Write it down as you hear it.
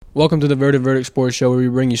Welcome to the Verdict Sports Show, where we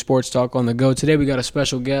bring you sports talk on the go. Today we got a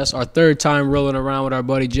special guest, our third time rolling around with our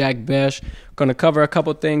buddy Jack Besh. Going to cover a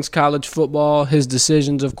couple things: college football, his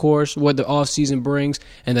decisions, of course, what the offseason brings,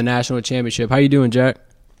 and the national championship. How you doing, Jack?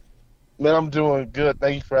 Man, I'm doing good.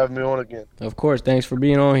 Thank you for having me on again. Of course, thanks for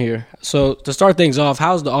being on here. So to start things off,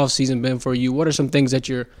 how's the offseason been for you? What are some things that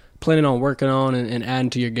you're planning on working on and adding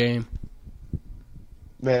to your game?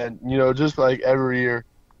 Man, just like every year,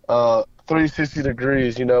 360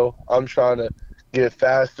 degrees, I'm trying to get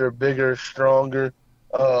faster, bigger, stronger,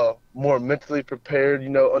 more mentally prepared,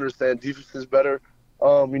 understand defenses better,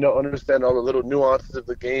 understand all the little nuances of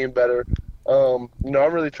the game better. I'm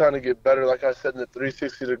really trying to get better, like I said, in the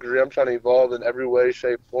 360 degree. I'm trying to evolve in every way,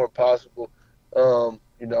 shape, form possible. I'm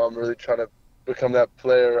really trying to become that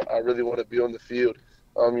player I really want to be on the field.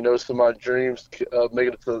 So my dreams of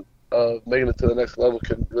making it to the next level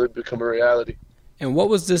can really become a reality. And what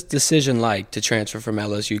was this decision like to transfer from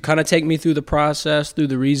LSU? Kind of take me through the process, through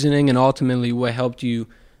the reasoning, and ultimately what helped you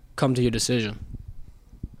come to your decision.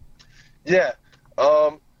 Yeah.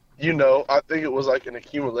 I think it was like an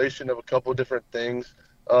accumulation of a couple different things.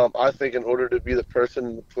 I think in order to be the person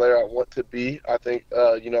and the player I want to be, I think,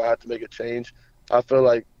 I have to make a change. I feel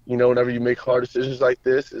like, whenever you make hard decisions like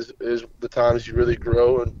this is the times you really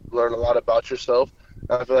grow and learn a lot about yourself.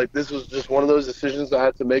 I feel like this was just one of those decisions I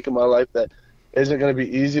had to make in my life that isn't going to be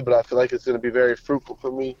easy, but I feel like it's going to be very fruitful for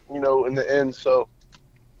me, in the end. So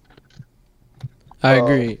I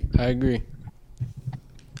agree.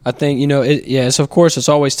 I think, it's of course it's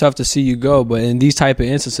always tough to see you go, but in these type of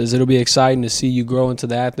instances, it'll be exciting to see you grow into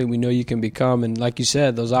the athlete we know you can become. And like you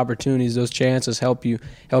said, those opportunities, those chances help you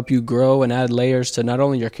grow and add layers to not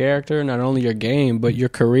only your character, not only your game, but your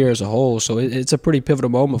career as a whole. So it's a pretty pivotal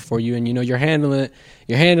moment for you, and you're handling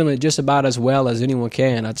it just about as well as anyone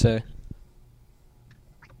can, I'd say.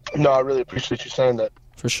 No, I really appreciate you saying that.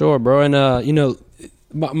 For sure, bro. And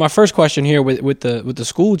my first question here with the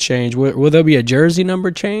school change, will there be a jersey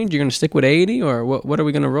number change? You're gonna stick with 80, or what are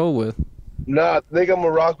we gonna roll with? Nah, I think I'm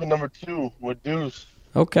gonna rock with number 2 with Deuce.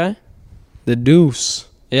 Okay, the Deuce.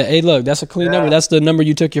 Yeah. Hey, look, that's a clean number. That's the number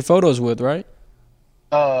you took your photos with, right?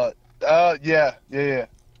 Yeah.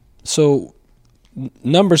 So,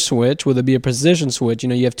 number switch, will there be a position switch?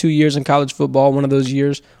 You have 2 years in college football. One of those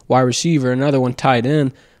years wide receiver, another one tight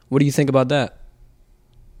end. What do you think about that?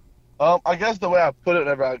 I guess the way I put it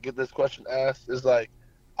whenever I get this question asked is like,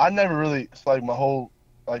 I never really, it's like my whole,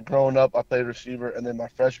 like growing up, I played receiver, and then my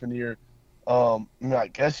freshman year, I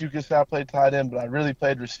guess you could say I played tight end, but I really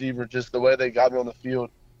played receiver. Just the way they got me on the field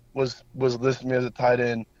was listing me as a tight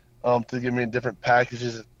end, to give me different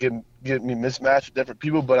packages, get me mismatched with different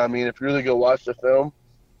people. But I mean, if you really go watch the film,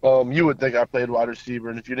 you would think I played wide receiver,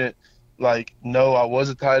 and if you didn't know I was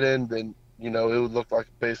a tight end, then it would look like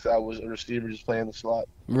basically I was a receiver just playing the slot.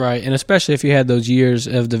 Right, and especially if you had those years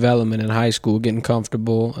of development in high school, getting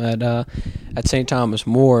comfortable at St. Thomas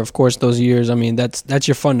More. Of course, those years, I mean, that's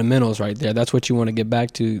your fundamentals right there. That's what you want to get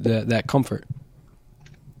back to, that comfort.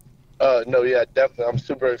 No, yeah, definitely. I'm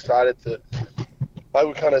super excited to, like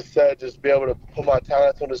we kind of said, just be able to put my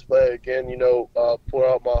talents on display again, pour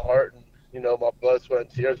out my heart and, my blood, sweat, and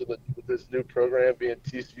tears with this new program being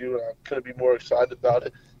TCU, and I couldn't be more excited about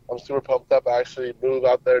it. I'm super pumped up. I actually move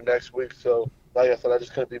out there next week, so like I said, I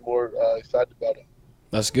just couldn't be more excited about it.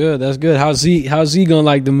 That's good. How's Z gonna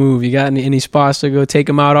like the move? You got any spots to go take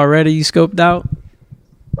him out already? You scoped out?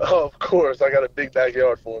 Oh, of course. I got a big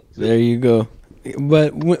backyard for him. There you go.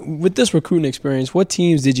 But with this recruiting experience, what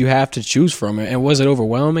teams did you have to choose from, and was it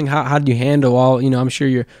overwhelming? How did you handle all? I'm sure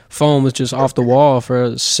your phone was just off the wall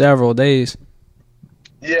for several days.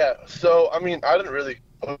 Yeah. So I mean, I didn't really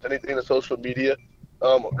post anything to social media.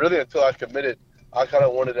 Really until I committed. I kind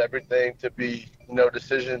of wanted everything to be,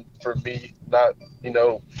 decision for me, not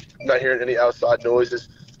hearing any outside noises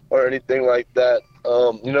or anything like that.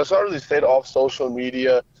 So I really stayed off social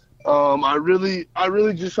media. I really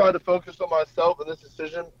just tried to focus on myself in this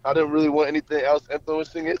decision. I didn't really want anything else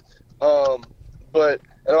influencing it. But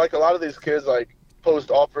like a lot of these kids, like post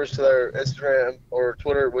offers to their Instagram or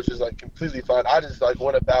Twitter, which is like completely fine. I just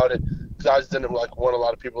went about it because I just didn't want a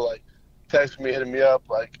lot of people texting me, hitting me up,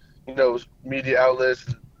 media outlets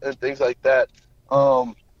and things like that.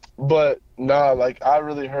 But nah, I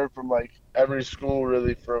really heard from every school,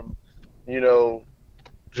 really, from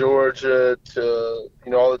Georgia to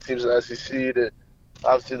all the teams in the SEC to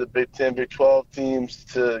obviously the Big 10, Big 12 teams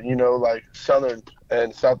to Southern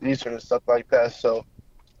and Southeastern and stuff like that. So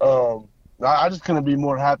I just couldn't be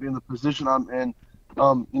more happy in the position I'm in.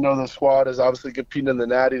 The squad is obviously competing in the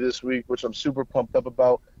Natty this week, which I'm super pumped up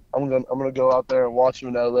about. I'm gonna go out there and watch them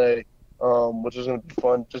in LA, which is gonna be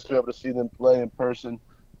fun just to be able to see them play in person.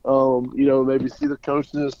 Maybe see the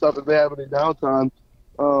coaches and stuff if they have any downtime.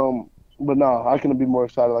 But no, I couldn't be more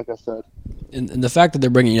excited, like I said. And the fact that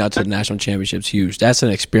they're bringing you out to the national championship's huge. That's an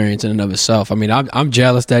experience in and of itself. I mean, I'm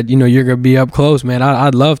jealous that you're going to be up close, man.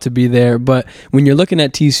 I'd love to be there, but when you're looking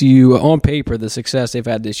at TCU on paper, the success they've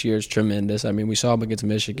had this year is tremendous. I mean, we saw them against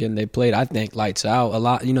Michigan. They played, I think, lights out a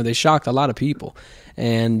lot. They shocked a lot of people,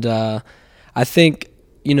 and I think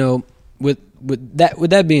with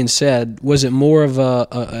that being said, was it more of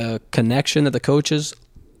a connection that the coaches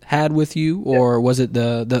had with you, or was it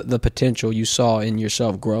the potential you saw in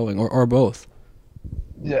yourself growing, or both?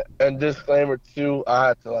 Yeah, and disclaimer too, I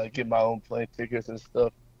had to get my own plane tickets and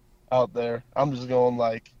stuff out there. I'm just going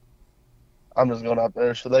out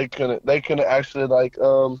there, so they couldn't actually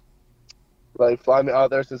fly me out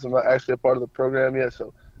there since I'm not actually a part of the program yet.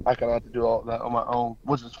 So I kind of have to do all that on my own,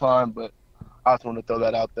 which is fine. But I just wanted to throw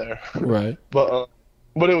that out there. Right. But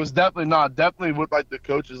it was definitely with the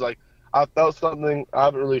coaches. I felt something I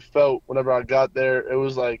haven't really felt whenever I got there. It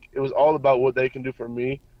was all about what they can do for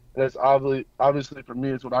me, and it's obviously for me,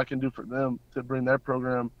 it's what I can do for them to bring their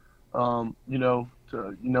program, to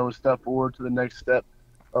step forward to the next step.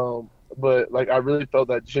 But I really felt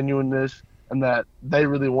that genuineness and that they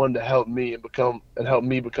really wanted to help me and help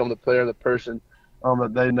me become the player and the person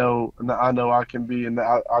that they know and that I know I can be and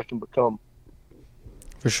that I can become.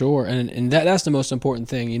 For sure, and that's the most important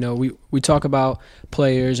thing. We talk about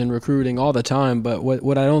players and recruiting all the time, but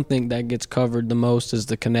what I don't think that gets covered the most is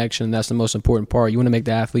the connection. That's the most important part. You want to make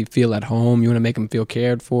the athlete feel at home. You want to make them feel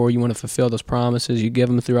cared for. You want to fulfill those promises you give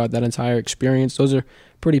them throughout that entire experience. Those are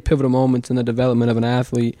pretty pivotal moments in the development of an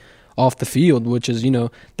athlete off the field, which is,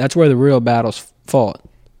 that's where the real battle's fought.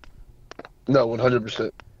 No,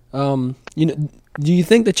 100%. Do you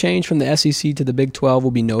think the change from the SEC to the Big 12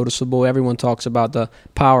 will be noticeable? Everyone talks about the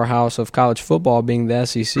powerhouse of college football being the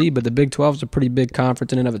SEC, but the Big 12 is a pretty big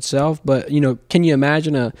conference in and of itself. But, can you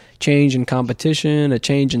imagine a change in competition, a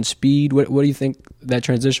change in speed? What do you think that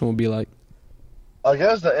transition will be like? I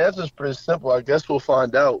guess the answer is pretty simple. I guess we'll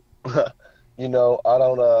find out. I don't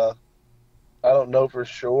know for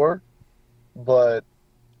sure, but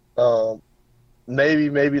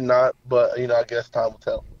maybe not. But, I guess time will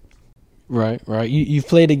tell. Right. You've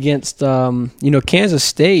played against, Kansas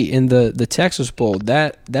State in the Texas Bowl.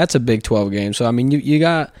 That's a Big 12 game. So I mean, you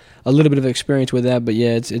got a little bit of experience with that, but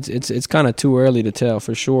yeah, it's kind of too early to tell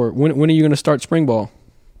for sure. When are you going to start spring ball?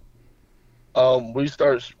 We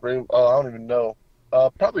start spring. I don't even know.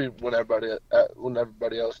 Probably when everybody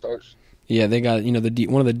else starts. Yeah, they got one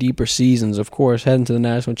of the deeper seasons, of course, heading to the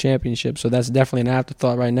national championship. So that's definitely an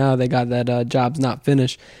afterthought right now. They got that job's not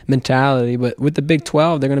finished mentality. But with the Big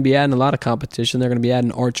 12, they're going to be adding a lot of competition. They're going to be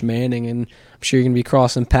adding Arch Manning, and I'm sure you're going to be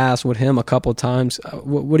crossing paths with him a couple of times.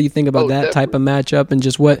 What do you think about that type of matchup and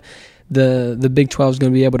just what the Big 12 is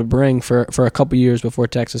going to be able to bring for a couple years before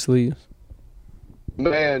Texas leaves?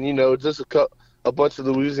 Man, just a bunch of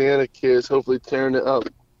Louisiana kids hopefully tearing it up.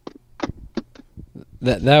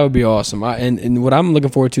 That would be awesome. And what I'm looking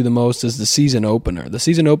forward to the most is the season opener. The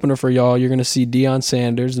season opener for y'all, you're going to see Deion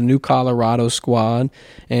Sanders, the new Colorado squad,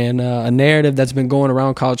 and a narrative that's been going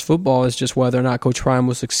around college football is just whether or not Coach Prime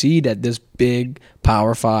will succeed at this big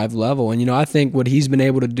Power 5 level. And, I think what he's been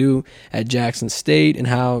able to do at Jackson State and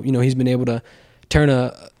how, he's been able to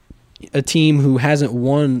turn a team who hasn't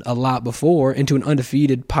won a lot before into an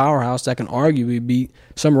undefeated powerhouse that can arguably beat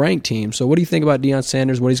some ranked teams. So what do you think about Deion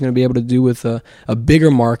Sanders, what he's going to be able to do with a bigger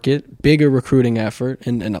market, bigger recruiting effort,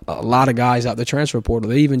 and a lot of guys out the transfer portal?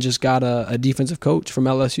 They even just got a defensive coach from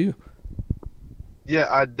LSU. Yeah,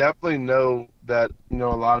 I definitely know that, a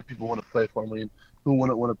lot of people want to play for him. Who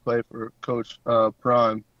wouldn't want to play for Coach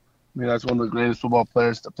Prime? I mean, that's one of the greatest football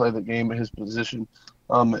players to play the game at his position.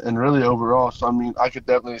 And really overall. So, I mean, I could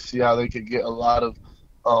definitely see how they could get a lot of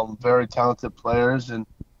very talented players. And,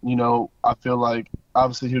 I feel like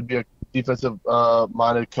obviously he would be a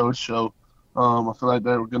defensive-minded coach. So I feel like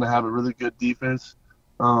they're going to have a really good defense.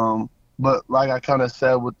 But like I kind of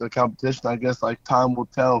said with the competition, I guess, time will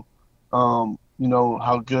tell, how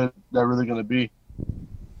good they're really going to be.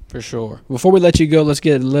 For sure. Before we let you go, let's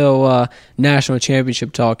get a little national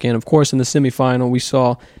championship talk in. Of course, in the semifinal, we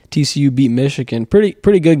saw TCU beat Michigan.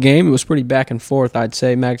 Pretty good game. It was pretty back and forth, I'd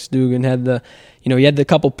say. Max Duggan had he had the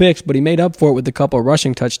couple picks, but he made up for it with a couple of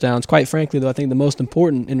rushing touchdowns. Quite frankly, though, I think the most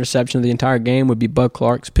important interception of the entire game would be Bud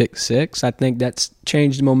Clark's pick 6. I think that's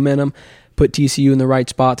changed the momentum, put TCU in the right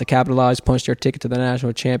spot to capitalize, punch their ticket to the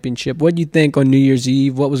national championship. What do you think on New Year's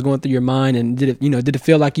Eve? What was going through your mind, and did it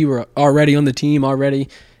feel like you were already on the team, already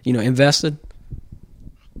invested?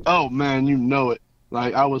 Oh man, you know it.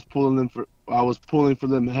 I was pulling for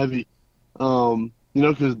them heavy.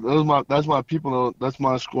 Because that's my people, that's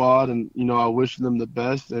my squad, and I wish them the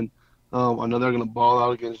best, and I know they're gonna ball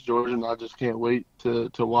out against Georgia, and I just can't wait to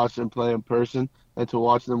watch them play in person and to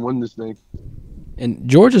watch them win this thing. And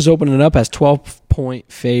Georgia's opening it up as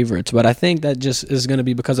 12-point favorites, but I think that just is going to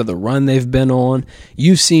be because of the run they've been on.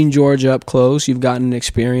 You've seen Georgia up close. You've gotten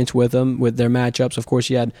experience with them, with their matchups. Of course,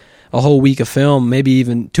 you had a whole week of film, maybe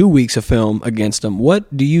even 2 weeks of film against them.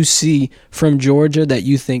 What do you see from Georgia that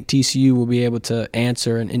you think TCU will be able to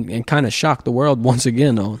answer and kind of shock the world once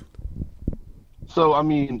again on? So,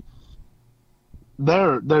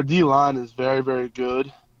 their D-line is very, very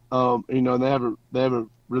good. They have a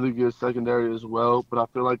really good secondary as well, but I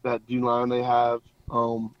feel like that D-line they have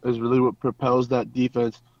is really what propels that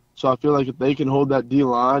defense. So I feel like if they can hold that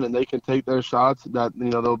D-line and they can take their shots, that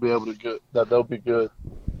they'll be able to they'll be good.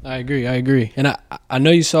 I agree. And I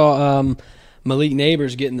know you saw Malik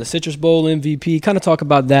Neighbors getting the Citrus Bowl MVP. Kind of talk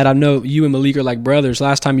about that. I know you and Malik are like brothers.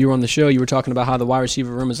 Last time you were on the show, you were talking about how the wide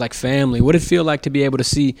receiver room is like family. What did it feel like to be able to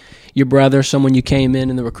see your brother, someone you came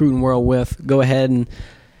in the recruiting world with, go ahead and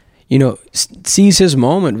seize his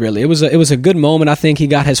moment? Really, it was a good moment. I think he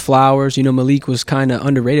got his flowers. Malik was kind of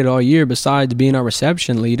underrated all year. Besides being our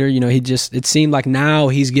reception leader, it seemed like now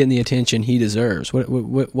he's getting the attention he deserves. What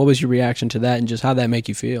was your reaction to that, and just how that make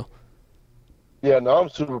you feel? Yeah, no, I'm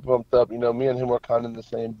super pumped up. Me and him were kind of in the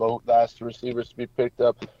same boat. Last two receivers to be picked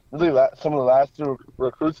up. Really, some of the last two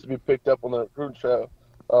recruits to be picked up on the recruiting trail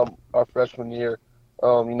our freshman year.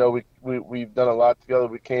 We've done a lot together.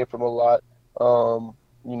 We came from a lot.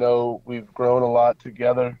 We've grown a lot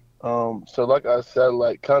together. So like I said,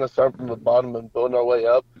 kind of starting from the bottom and building our way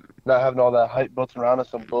up, not having all that hype built around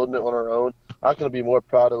us and building it on our own. I couldn't be more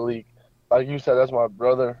proud of the league. Like you said, that's my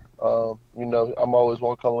brother. I'm always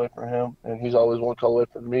one call away from him, and he's always one call away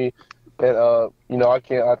from me. And,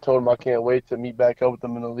 I told him I can't wait to meet back up with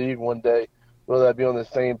him in the league one day, whether that be on the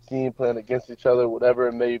same team, playing against each other, whatever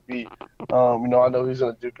it may be. I know he's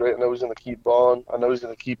going to do great. I know he's going to keep balling. I know he's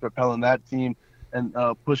going to keep propelling that team and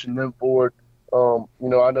pushing them forward. I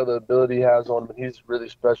know the ability he has on him, and he's really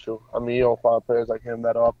special. You don't find players like him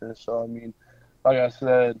that often. So, like I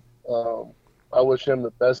said, I wish him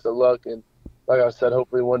the best of luck. And like I said,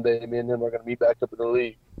 hopefully one day me and him are going to meet back up in the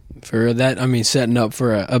league. For that, setting up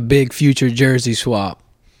for a big future jersey swap.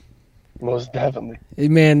 Most definitely.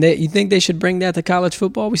 Man, you think they should bring that to college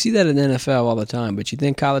football? We see that in the NFL all the time. But you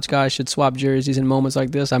think college guys should swap jerseys in moments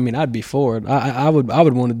like this? I'd be for it. I would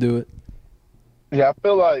want to do it. Yeah, I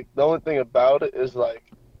feel like the only thing about it is I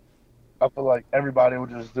feel like everybody would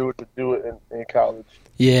just do it to do it in college.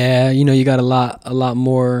 Yeah, you got a lot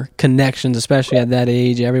more connections, especially at that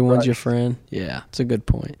age. Everyone's right. Your friend. Yeah, it's a good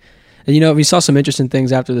point. And we saw some interesting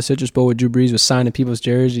things after the Citrus Bowl with Drew Brees was signing people's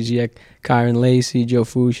jerseys. You had Kyron Lacy, Joe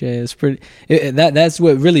Fouché. It's pretty. That's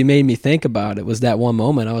what really made me think about it, was that one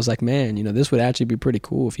moment. I was like, man, this would actually be pretty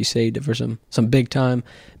cool if you saved it for some big time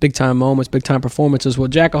moments, big time performances. Well,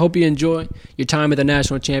 Jack, I hope you enjoy your time at the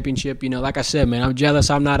national championship. Like I said, man, I'm jealous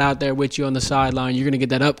I'm not out there with you on the sideline. You're gonna get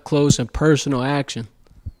that up close and personal action.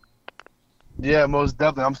 Yeah, most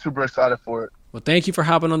definitely. I'm super excited for it. Well, thank you for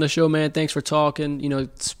hopping on the show, man. Thanks for talking,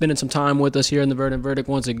 spending some time with us here in the Verdant Verdict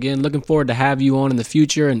once again. Looking forward to have you on in the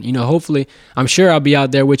future. And, hopefully, I'm sure I'll be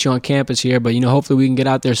out there with you on campus here. But, hopefully we can get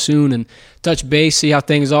out there soon and touch base, see how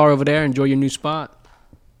things are over there, enjoy your new spot.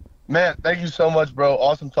 Man, thank you so much, bro.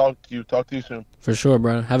 Awesome talking to you. Talk to you soon. For sure,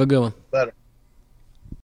 bro. Have a good one. Later.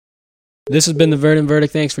 This has been the Verdant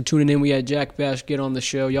Verdict. Thanks for tuning in. We had Jack Bech get on the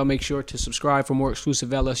show. Y'all make sure to subscribe for more exclusive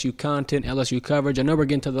LSU content, LSU coverage. I know we're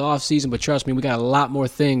getting to the off season, but trust me, we got a lot more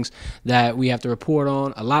things that we have to report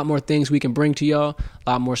on, a lot more things we can bring to y'all,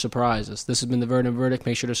 a lot more surprises. This has been the Verdant Verdict.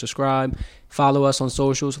 Make sure to subscribe. Follow us on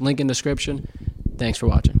socials. Link in description. Thanks for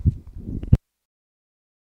watching.